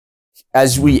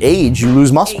as we age, you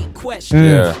lose muscle.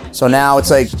 Yeah. So now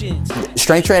it's like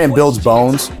strength training builds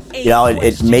bones. You know,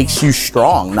 it makes you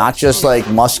strong, not just like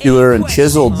muscular and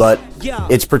chiseled, but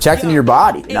it's protecting your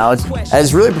body. You know,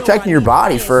 it's really protecting your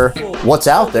body for what's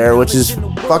out there, which is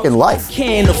fucking life.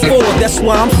 Can't afford, that's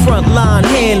why I'm front line,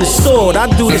 hand the sword. I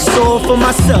do this all for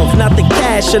myself, not the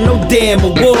cash or no damn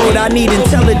award. I need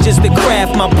intelligence to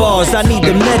craft my bars. I need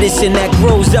the medicine that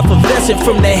grows effervescent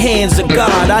from the hands of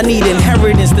God. I need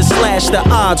inheritance to slash the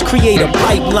odds, create a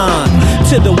pipeline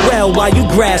to the well while you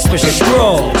grasp for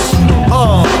straws.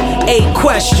 8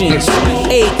 questions,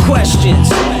 8 questions,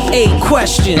 8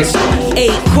 questions,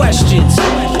 8 questions,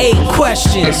 8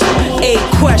 questions, 8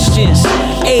 questions,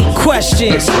 8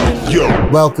 questions.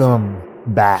 Welcome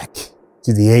back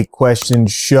to the 8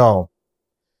 Questions Show.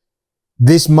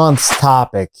 This month's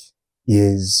topic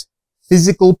is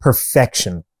physical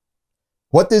perfection.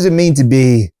 What does it mean to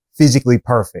be physically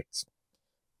perfect?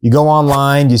 You go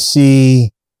online, you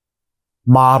see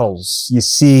models, you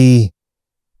see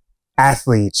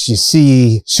athletes, you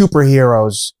see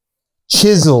superheroes,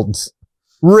 chiseled,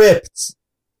 ripped,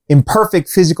 in perfect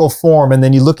physical form, and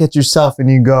then you look at yourself and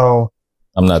you go,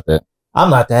 I'm not that.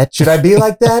 I'm not that. Should I be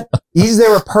like that? Is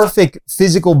there a perfect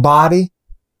physical body?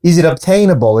 Is it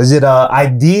obtainable? Is it an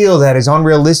ideal that is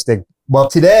unrealistic? Well,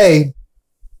 today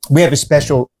we have a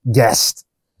special guest,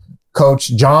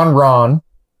 Coach Jon Rahm,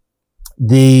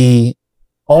 the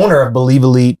owner of Believe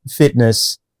Elite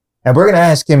Fitness. And we're going to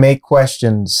ask him 8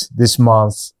 questions this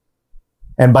month.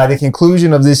 And by the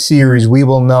conclusion of this series, we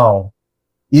will know,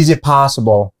 is it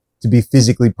possible to be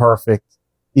physically perfect?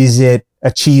 Is it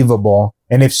achievable?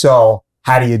 And if so,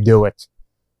 how do you do it?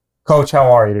 Coach,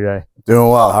 how are you today? Doing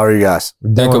well. How are you guys?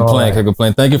 Can't complain, can't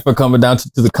complain. Thank you for coming down to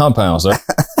the compound, sir.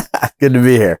 Good to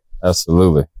be here.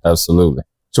 Absolutely. Absolutely.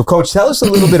 So, Coach, tell us a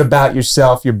little bit about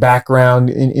yourself, your background,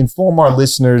 inform our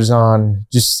listeners on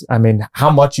just, how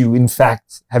much you, in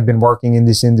fact, have been working in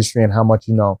this industry and how much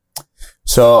you know.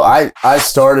 So I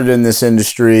started in this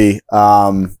industry,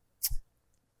 really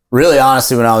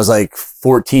honestly, when I was like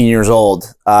 14 years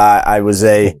old. I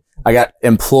got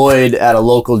employed at a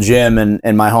local gym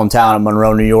in my hometown of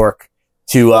Monroe, New York,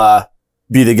 to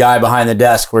be the guy behind the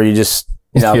desk where you just,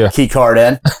 key card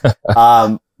in.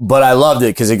 But I loved it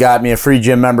because it got me a free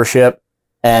gym membership,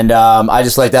 and I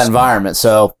just like that environment.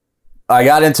 So I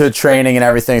got into training and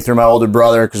everything through my older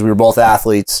brother because we were both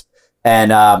athletes,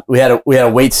 and we had a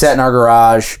weight set in our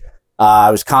garage.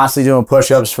 I was constantly doing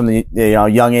push-ups from the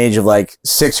young age of like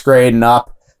 6th grade and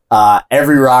up.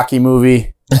 Every Rocky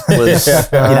movie was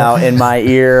in my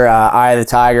ear. Eye of the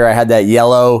Tiger. I had that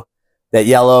yellow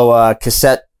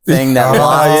cassette thing that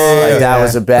that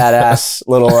was a badass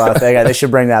little thing. They should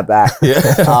bring that back.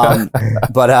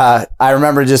 But I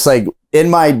remember just like in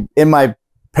my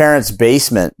parents'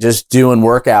 basement, just doing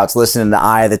workouts, listening to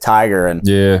Eye of the Tiger, and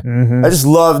I just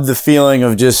loved the feeling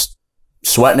of just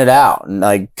sweating it out and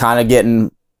like kind of getting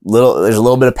there's a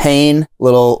little bit of pain,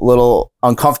 little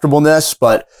uncomfortableness,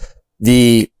 but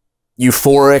the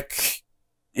euphoric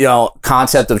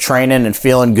concept of training and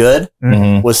feeling good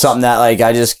was something that like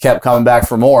I just kept coming back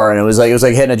for more, and it was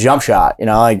like hitting a jump shot,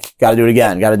 like gotta do it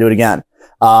again.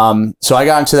 So I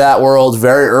got into that world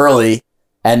very early,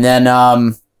 and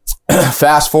then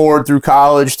fast forward through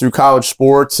college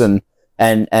sports and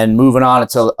moving on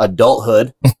into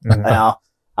adulthood.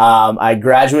 I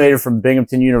graduated from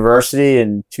Binghamton University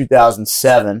in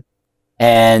 2007,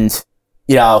 and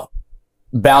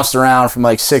bounced around from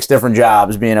like 6 different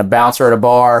jobs, being a bouncer at a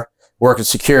bar, working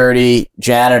security,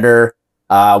 janitor,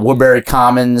 Woodbury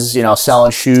Commons,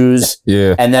 selling shoes.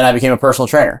 Yeah. And then I became a personal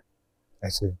trainer. I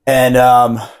see. And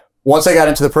once I got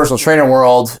into the personal training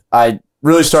world, I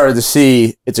really started to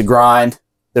see it's a grind.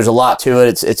 There's a lot to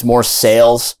it. It's more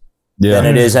sales than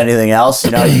it is anything else.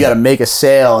 You got to make a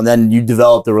sale and then you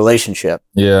develop the relationship.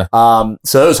 Yeah.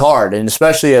 So it was hard. And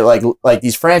especially at like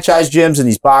these franchise gyms and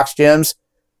these box gyms,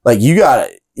 like you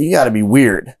gotta be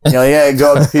weird. You gotta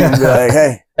go up to people and be like,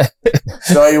 hey,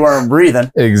 so you weren't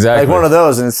breathing. Exactly. Like one of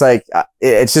those. And it's like,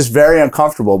 it's just very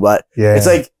uncomfortable, but it's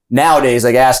like nowadays,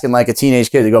 like asking like a teenage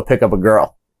kid to go pick up a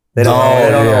girl. They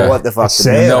don't know what the fuck to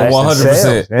do. No,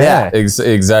 100%. Yeah.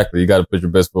 Exactly. You got to put your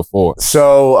best foot forward.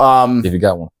 So, if you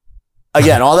got one.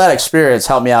 Again, all that experience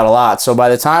helped me out a lot. So by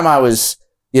the time I was,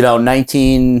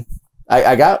 19,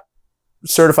 I got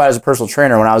certified as a personal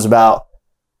trainer when I was about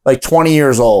like 20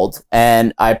 years old,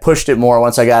 and I pushed it more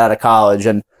once I got out of college.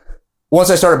 And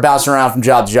once I started bouncing around from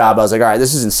job to job, I was like, all right,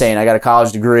 this is insane. I got a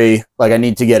college degree. Like I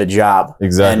need to get a job.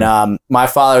 Exactly. And, my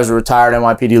father was a retired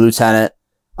NYPD lieutenant.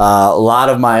 A lot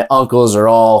of my uncles are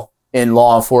all in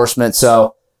law enforcement.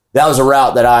 So that was a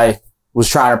route that I was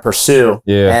trying to pursue.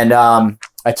 Yeah. And,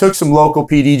 I took some local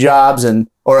PD jobs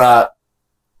or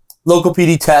local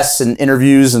PD tests and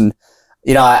interviews, and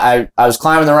I was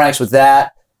climbing the ranks with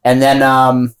that, and then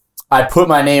I put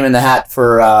my name in the hat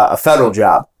for a federal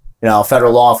job,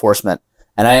 federal law enforcement,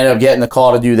 and I ended up getting the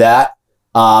call to do that.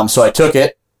 So I took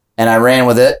it and I ran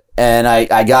with it, and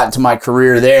I got into my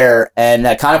career there, and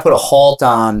that kind of put a halt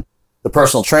on the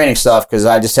personal training stuff because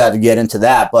I just had to get into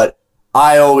that. But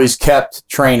I always kept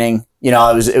training. It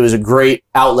was a great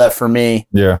outlet for me.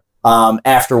 Yeah.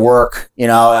 After work, being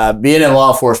in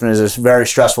law enforcement is a very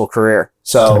stressful career.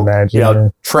 So,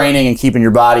 training and keeping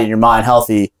your body and your mind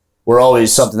healthy were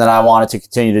always something that I wanted to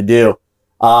continue to do.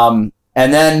 And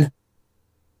then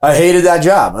I hated that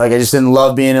job. Like, I just didn't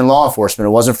love being in law enforcement.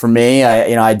 It wasn't for me.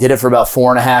 I did it for about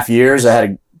 4.5 years. I had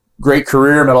a great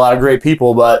career, met a lot of great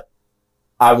people, but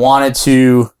I wanted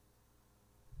to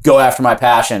go after my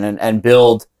passion and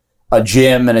build a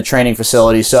gym and a training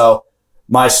facility. So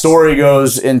my story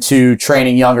goes into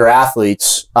training younger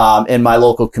athletes in my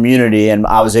local community, and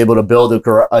I was able to build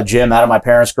a gym out of my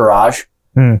parents' garage.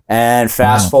 And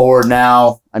fast forward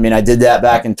now, I did that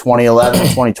back in 2011,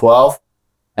 2012,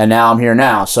 and now I'm here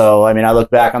now. So, I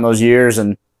look back on those years,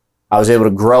 and I was able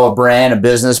to grow a brand, a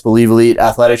business, Believe Elite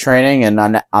Athletic Training,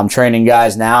 and I'm training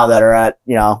guys now that are at,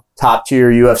 top tier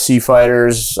UFC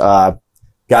fighters,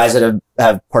 guys that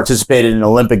have participated in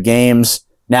Olympic Games,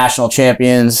 national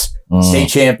champions, state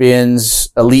champions,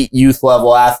 elite youth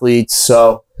level athletes.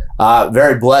 So,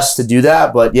 very blessed to do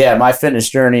that. But yeah, my fitness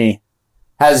journey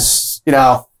has,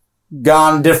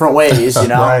 gone different ways,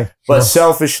 Right, but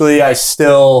selfishly,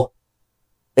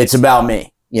 it's about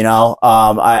me,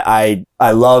 I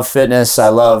love fitness. I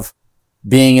love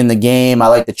being in the game. I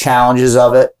like the challenges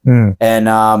of it.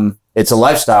 And, it's a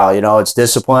lifestyle, it's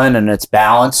discipline and it's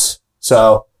balance.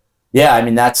 So yeah,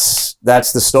 that's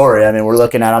the story. We're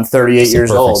looking at, I'm 38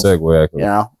 years old.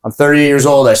 Segue, I'm 38 years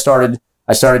old. I started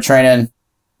training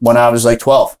when I was like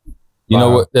 12. You know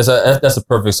what? That's a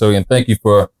perfect story. And thank you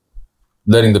for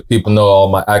letting the people know all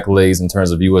my accolades in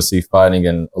terms of USC fighting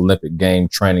and Olympic game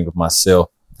training of myself.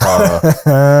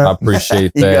 I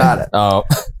appreciate that. You got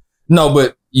it. No,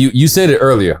 but you said it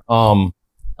earlier,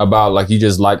 about like, you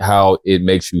just like how it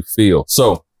makes you feel.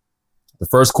 So the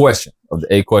first question of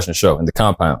the 8 question show in the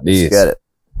compound is,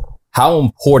 how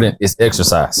important is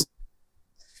exercise?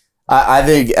 I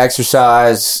think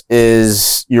exercise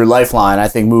is your lifeline. I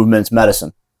think movement's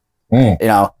medicine.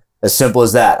 As simple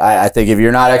as that. I think if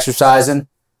you're not exercising,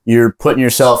 you're putting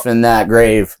yourself in that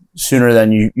grave sooner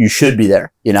than you should be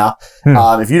there.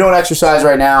 If you don't exercise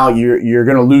right now, you're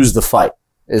going to lose the fight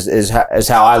is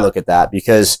how I look at that,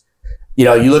 because,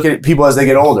 you look at people as they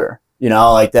get older,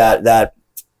 like that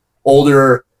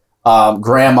older,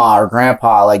 grandma or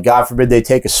grandpa, like God forbid they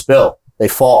take a spill, they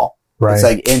fall. Right. It's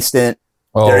like instant.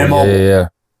 They're immobile.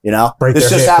 Yeah. Break this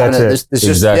their just hip, happened. that's This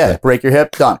Exactly. just break your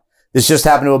hip, done. This just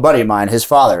happened to a buddy of mine, his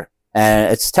father,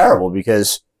 and it's terrible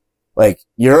because, like,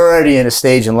 you're already in a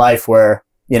stage in life where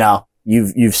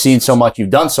you've seen so much, you've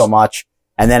done so much,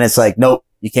 and then it's like, nope,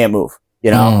 you can't move.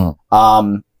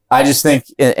 I just think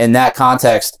in that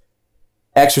context,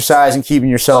 exercising, keeping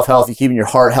yourself healthy, keeping your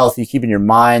heart healthy, keeping your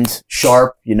mind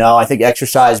sharp. I think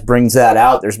exercise brings that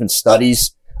out. There's been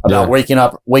studies about waking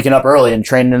up early and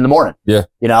training in the morning. Yeah.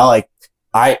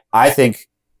 I think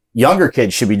younger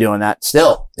kids should be doing that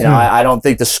still. I don't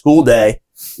think the school day.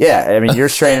 Yeah. You're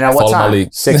training at what Follow my time?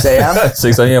 lead. 6 a.m.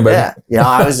 6 a.m. baby. Yeah.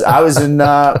 I was in,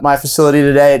 my facility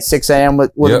today at 6 a.m.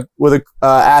 with a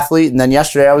athlete. And then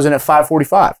yesterday I was in at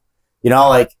 5:45,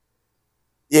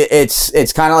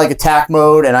 it's kind of like attack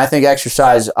mode. And I think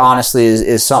exercise honestly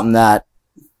is something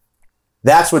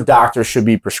that's what doctors should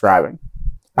be prescribing.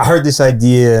 I heard this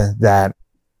idea that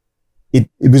it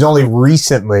was only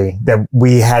recently that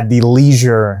we had the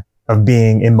leisure of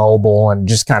being immobile and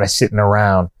just kind of sitting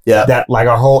around. Yeah. That like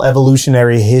our whole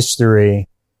evolutionary history,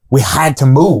 we had to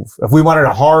move. If we wanted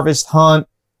to harvest, hunt,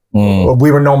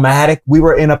 we were nomadic, we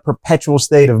were in a perpetual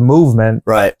state of movement.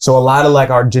 Right. So a lot of like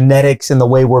our genetics and the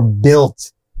way we're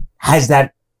built has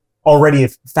that already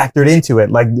factored into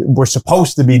it. Like we're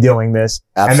supposed to be doing this.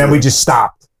 Absolutely. And then we just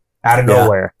stopped out of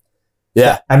nowhere.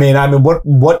 Yeah.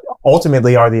 What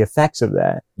ultimately are the effects of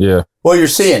that? Yeah. Well, you're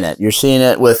seeing it. You're seeing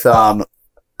it with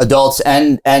adults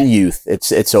and youth.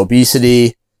 It's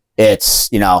obesity. It's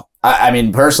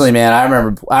personally, man, I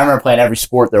remember playing every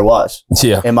sport there was.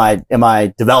 Yeah. In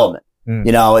my development.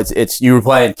 It's you were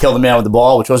playing kill the man with the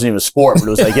ball, which wasn't even a sport, but it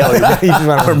was like, yo,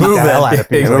 we're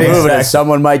moving. We're moving.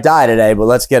 Someone might die today, but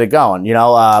let's get it going.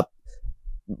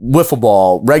 Wiffle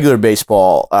ball, regular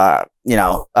baseball.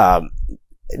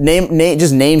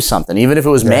 Name something, even if it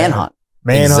was manhunt.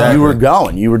 Manhunt. Exactly. You were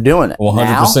going, you were doing it.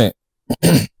 100%.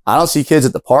 I don't see kids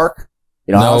at the park.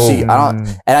 You know,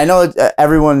 and I know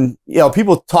everyone, you know,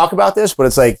 people talk about this, but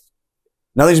it's like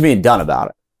nothing's being done about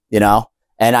it, you know?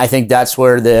 And I think that's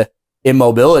where the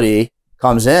immobility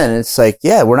comes in. It's like,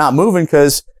 yeah, we're not moving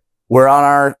because we're on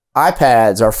our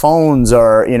iPads, our phones,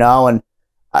 or, you know, and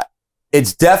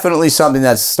it's definitely something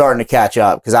that's starting to catch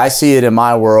up because I see it in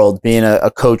my world being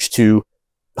a coach to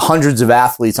hundreds of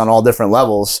athletes on all different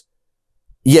levels.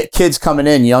 You get kids coming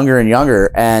in younger and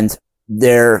younger, and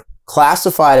they're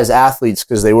classified as athletes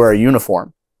because they wear a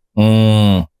uniform,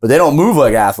 but they don't move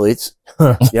like athletes.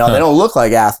 You know, they don't look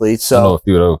like athletes. So,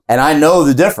 and I know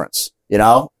the difference, you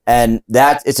know, and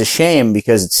that it's a shame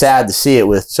because it's sad to see it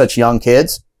with such young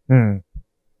kids.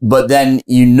 But then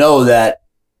you know that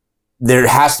there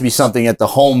has to be something at the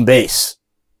home base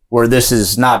where this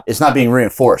is not, it's not being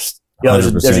reinforced. You know,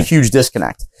 there's a huge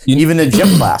disconnect. Even in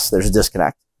gym class, there's a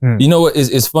disconnect. You know what?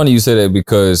 It's funny you say that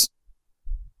because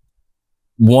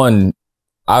one,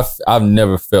 I've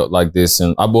never felt like this.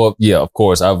 And yeah, of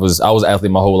course, I was an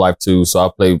athlete my whole life too. So I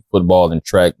played football and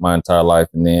track my entire life.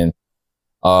 And then,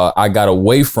 I got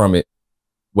away from it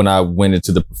when I went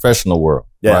into the professional world,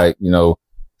 right? You know,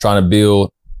 trying to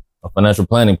build a financial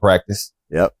planning practice.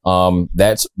 Yep.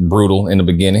 That's brutal in the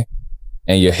beginning.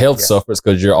 And your health suffers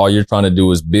because all you're trying to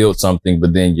do is build something,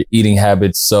 but then your eating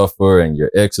habits suffer and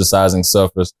your exercising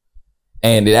suffers.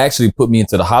 And it actually put me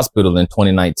into the hospital in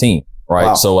 2019. Right.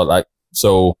 Wow.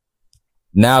 So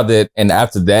now that, and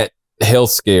after that health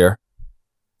scare,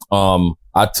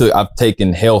 I've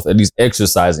taken health, at least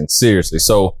exercising, seriously.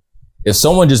 So if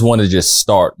someone just wanted to just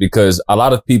start, because a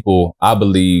lot of people, I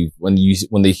believe when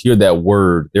they hear that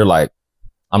word, they're like,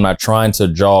 I'm not trying to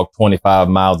jog 25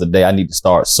 miles a day. I need to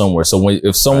start somewhere. So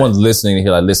if someone's listening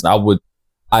here, like, listen, I want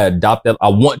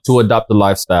to adopt the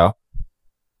lifestyle,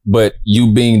 but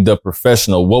you being the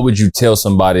professional, what would you tell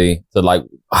somebody to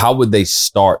how would they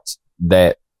start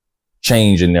that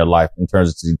change in their life in terms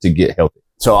of to get healthy?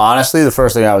 So honestly, the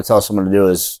first thing I would tell someone to do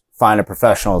is find a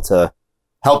professional to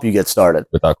help you get started.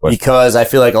 Without question. Because I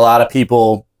feel like a lot of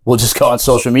people will just go on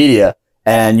social media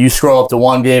and you scroll up to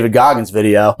one David Goggins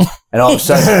video and all of a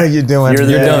sudden you're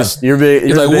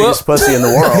the biggest pussy in the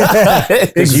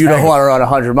world because you don't want to run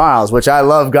 100 miles, which I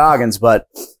love Goggins, but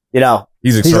you know,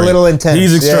 he's a little intense.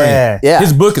 He's extreme. Yeah.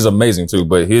 His book is amazing too,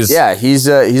 but he's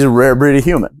a rare breed of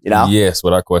human, you know? Yes,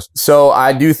 without question. So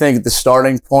I do think the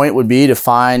starting point would be to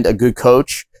find a good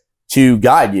coach to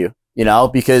guide you, you know,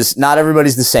 because not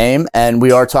everybody's the same. And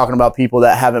we are talking about people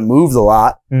that haven't moved a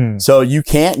lot. So you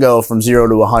can't go from 0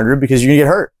 to 100 because you're going to get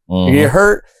hurt. You're going to get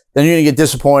hurt, then you're going to get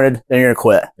disappointed, then you're going to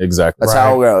quit. Exactly. That's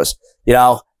how it goes, you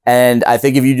know? And I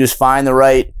think if you just find the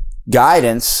right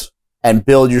guidance and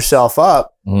build yourself up,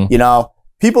 you know,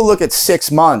 people look at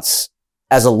 6 months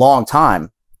as a long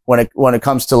time when it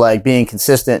comes to like being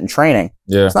consistent and training.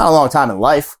 Yeah. It's not a long time in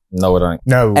life. No, it ain't.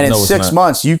 No. And in 6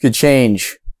 months, you could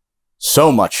change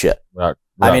so much shit. Right.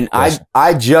 I mean,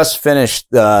 I just finished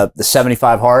the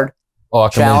 75 hard. Oh, I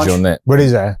commend you on that. What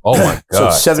is that? Oh my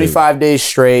God. So 75 days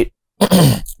straight,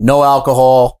 no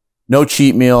alcohol, no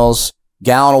cheat meals,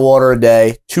 gallon of water a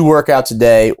day, 2 workouts a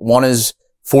day. One is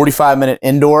 45-minute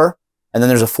indoor, and then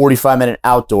there's a 45-minute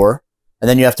outdoor. And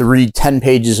then you have to read 10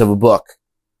 pages of a book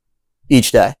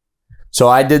each day. So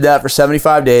I did that for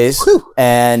 75 days.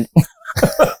 And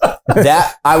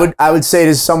that I would say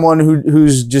to someone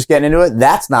who's just getting into it,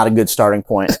 that's not a good starting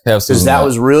point. Because that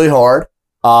was really hard.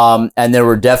 And there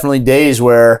were definitely days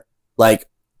where like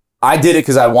I did it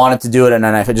because I wanted to do it and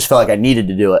then I just felt like I needed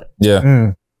to do it.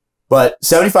 Yeah. But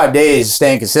 75 days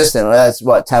staying consistent, that's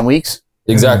what, 10 weeks?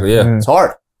 Exactly. Yeah. It's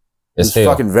hard. It's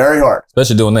fucking very hard.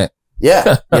 Especially doing that.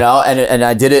 Yeah. You know, and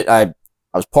I did it. I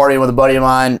was partying with a buddy of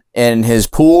mine in his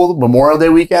pool Memorial Day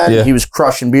weekend. Yeah. He was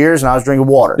crushing beers and I was drinking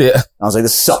water. Yeah. And I was like,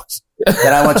 this sucks.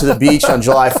 Then I went to the beach on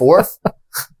July 4th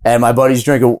and my buddy's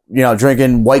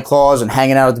drinking White Claws and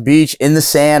hanging out at the beach in the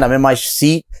sand. I'm in my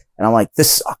seat and I'm like,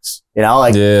 this sucks. You know,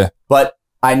 like, yeah. But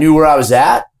I knew where I was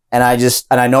at and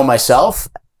I know myself.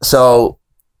 So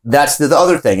that's the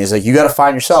other thing is like, you got to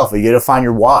find yourself. You got to find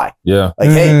your why. Yeah. Like,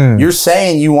 hey, you're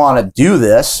saying you want to do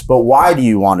this, but why do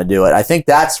you want to do it? I think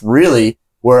that's really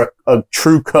where a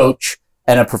true coach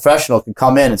and a professional can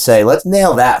come in and say, let's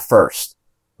nail that first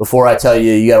before I tell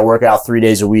you, you got to work out 3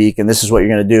 days a week and this is what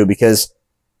you're going to do, because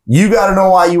you got to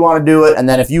know why you want to do it. And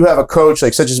then if you have a coach,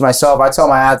 like such as myself, I tell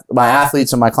my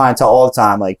athletes and my clientele all the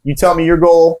time, like, you tell me your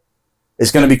goal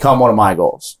is going to become one of my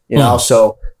goals, you know?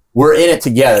 So we're in it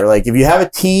together. Like if you have a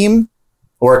team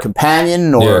or a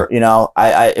companion or, you know,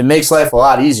 it makes life a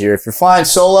lot easier. If you're flying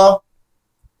solo,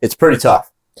 it's pretty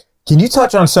tough. Can you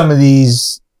touch on some of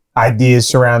these ideas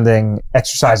surrounding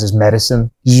exercise as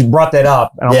medicine? You brought that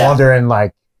up, and I'm wondering,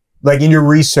 like in your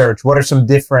research, what are some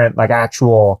different, like,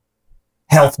 actual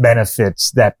health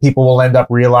benefits that people will end up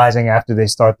realizing after they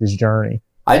start this journey?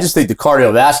 I just think the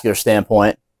cardiovascular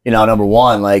standpoint, number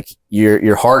one, like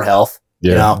your heart health,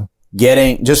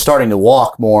 starting to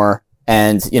walk more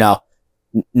and,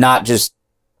 not just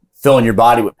filling your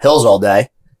body with pills all day,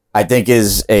 I think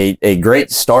is a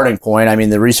great starting point. I mean,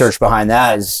 the research behind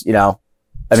that is,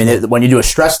 when you do a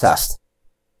stress test,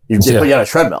 they put you on a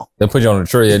treadmill. They put you on a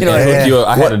treadmill.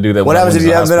 I had to do that. What happens if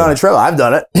you haven't been on a treadmill? I've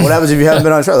done it. What happens if you haven't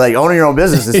been on a treadmill? Like, owning your own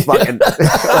business is fucking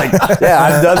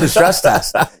I've done the stress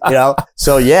test,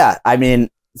 So I mean,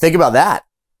 think about that.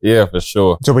 Yeah, for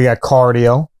sure. So we got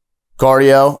cardio.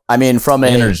 I mean, from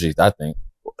energy, I think.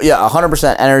 Yeah,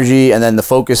 100% energy, and then the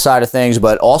focus side of things,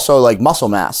 but also like muscle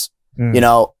mass.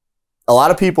 A lot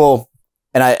of people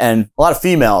and a lot of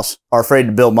females are afraid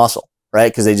to build muscle,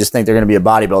 right? Because they just think they're going to be a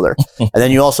bodybuilder. And then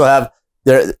you also have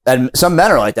and some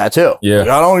men are like that too. Yeah, like,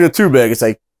 I don't want to get too big. It's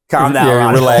like, calm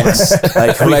down, relax.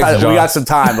 Like, we got some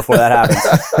time before that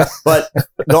happens. But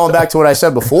going back to what I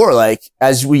said before, like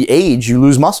as we age, you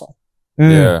lose muscle.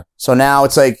 Yeah. So now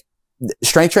it's like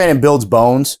strength training builds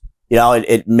bones.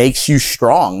 It makes you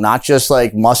strong, not just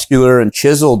like muscular and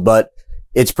chiseled, but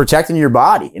it's protecting your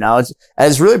body.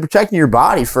 It's really protecting your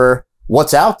body for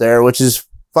what's out there, which is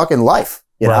fucking life.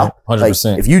 100%.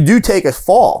 Like, if you do take a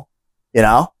fall,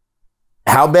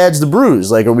 how bad's the bruise?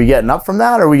 Like, are we getting up from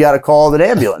that, or we got to call an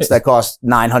ambulance that costs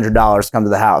 $900 to come to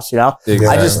the house? Exactly.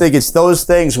 I just think it's those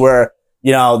things where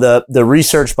the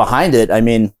research behind it. I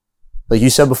mean, like you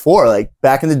said before, like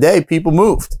back in the day, people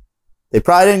moved. They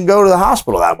probably didn't go to the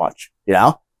hospital that much.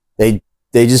 They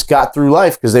just got through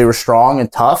life because they were strong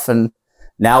and tough, and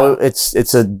now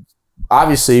it's a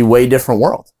obviously way different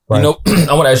world. Right.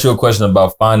 I want to ask you a question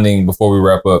about finding, before we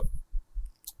wrap up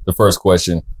the first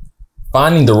question,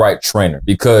 finding the right trainer,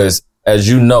 because as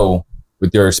you know,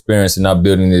 with your experience in not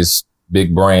building this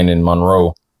big brain in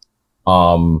Monroe,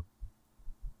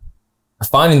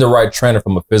 finding the right trainer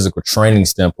from a physical training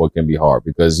standpoint can be hard,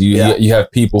 because you have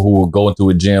people who will go into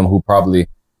a gym who probably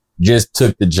just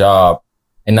took the job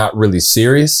and not really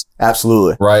serious.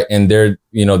 Absolutely. Right. And they're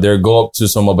go up to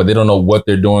someone, but they don't know what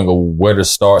they're doing or where to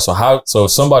start. So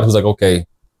somebody who's like, okay,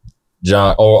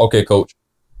 John, or okay, coach,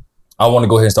 I want to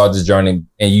go ahead and start this journey.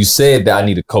 And you said that I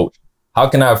need a coach.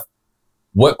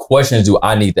 What questions do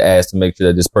I need to ask to make sure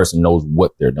that this person knows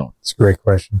what they're doing? It's a great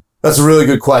question. That's a really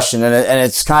good question. And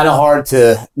it's kind of hard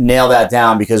to nail that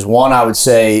down, because one, I would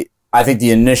say, I think the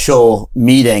initial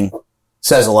meeting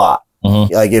says a lot.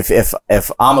 Mm-hmm. Like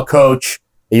if I'm a coach,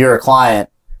 you're a client,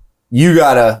 you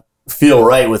gotta feel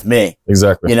right with me.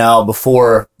 Exactly.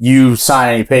 Before you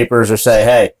sign any papers or say,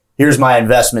 hey, here's my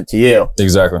investment to you.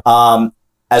 Exactly.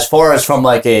 As far as from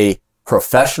like a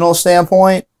professional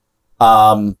standpoint,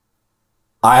 I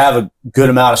have a good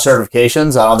amount of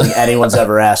certifications. I don't think anyone's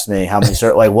ever asked me how many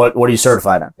what are you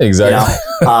certified in? Exactly.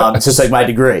 It's just like my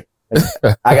degree.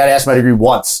 I got asked my degree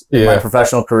once in my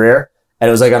professional career, and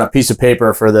it was like on a piece of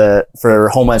paper for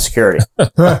Homeland Security.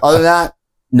 Other than that,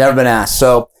 never been asked.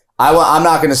 So I'm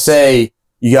not going to say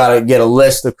you got to get a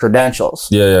list of credentials.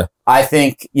 Yeah. I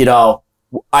think,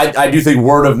 I do think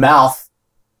word of mouth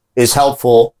is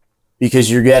helpful,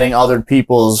 because you're getting other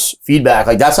people's feedback.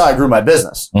 Like, that's how I grew my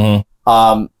business. Mm-hmm.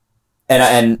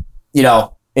 And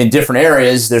in different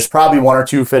areas, there's probably one or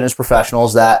two fitness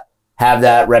professionals that have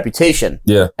that reputation.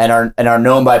 Yeah. And are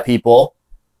known by people.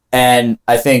 And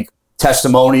I think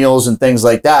testimonials and things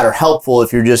like that are helpful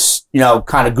if you're just,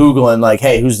 kind of Googling like,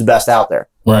 hey, who's the best out there?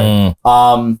 Right.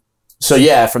 So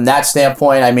yeah, from that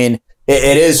standpoint, I mean,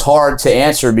 it is hard to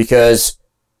answer, because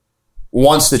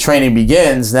once the training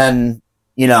begins, then,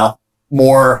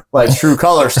 more like true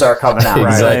colors start coming out. Exactly.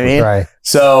 Right? You know what I mean? Right.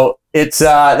 So it's,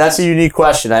 that's a unique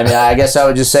question. I mean, I guess I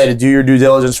would just say to do your due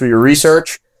diligence with your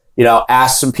research,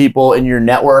 ask some people in your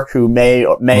network who may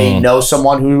know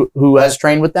someone who has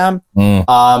trained with them.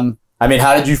 I mean,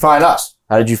 how did you find us?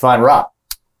 How did you find Rob?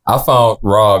 I found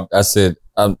Rob. I said,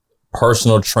 a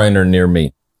personal trainer near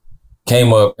me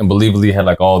came up and believably had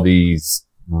like all these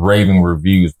raving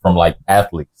reviews from like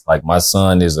athletes. Like, my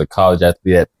son is a college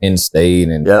athlete at Penn State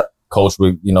and coached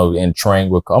with, and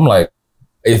trained with. I'm like,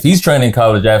 if he's training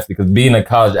college athlete, because being a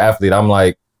college athlete, I'm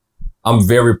like, I'm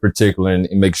very particular and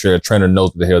make sure a trainer knows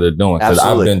what the hell they're doing. Because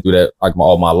I've been through that like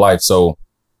all my life. So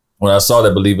when I saw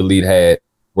that Believe Elite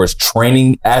was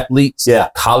training athletes,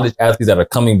 college athletes that are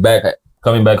coming back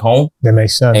home. That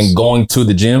makes sense. And going to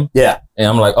the gym. Yeah. And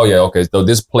I'm like, oh yeah, okay. So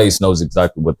this place knows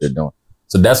exactly what they're doing.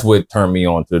 So that's what turned me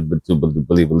on to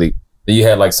Believe Elite. Then you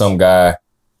had like some guy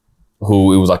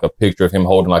who it was like a picture of him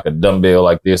holding like a dumbbell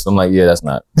like this. I'm like, yeah, that's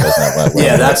not right.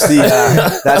 Yeah, that's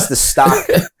the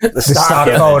stock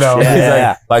photo.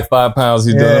 Yeah, like 5 pounds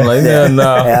he's doing. I'm like,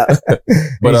 no.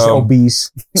 But he's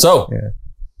obese. So,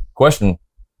 question: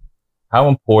 how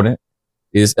important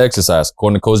is exercise?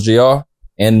 According to Coach JR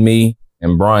and me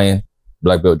and Brian,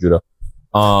 Black Belt Judo,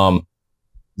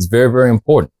 it's very, very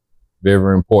important. Very,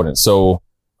 very important. So,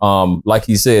 like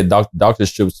he said, doctors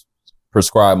should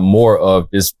prescribe more of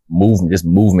this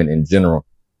movement in general.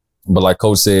 But like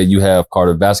Coach said, you have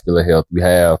cardiovascular health, you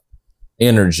have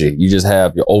energy, you just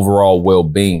have your overall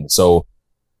well-being. So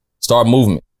start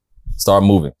moving.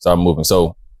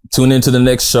 So tune into the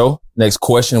next show, next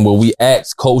question, where we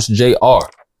ask Coach JR.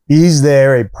 Is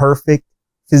there a perfect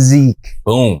physique?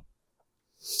 Boom.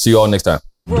 See you all next time.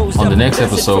 On the next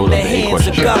episode of the 8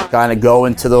 Question Show. Kind of go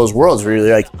into those worlds where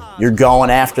you're like, you're going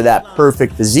after that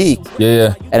perfect physique.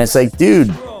 Yeah. And it's like, dude,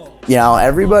 you know,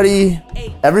 everybody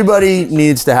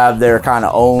needs to have their kind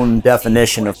of own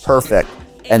definition of perfect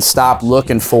and stop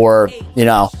looking for, you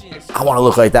know, I want to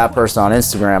look like that person on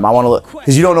Instagram. I want to look,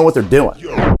 because you don't know what they're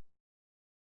doing.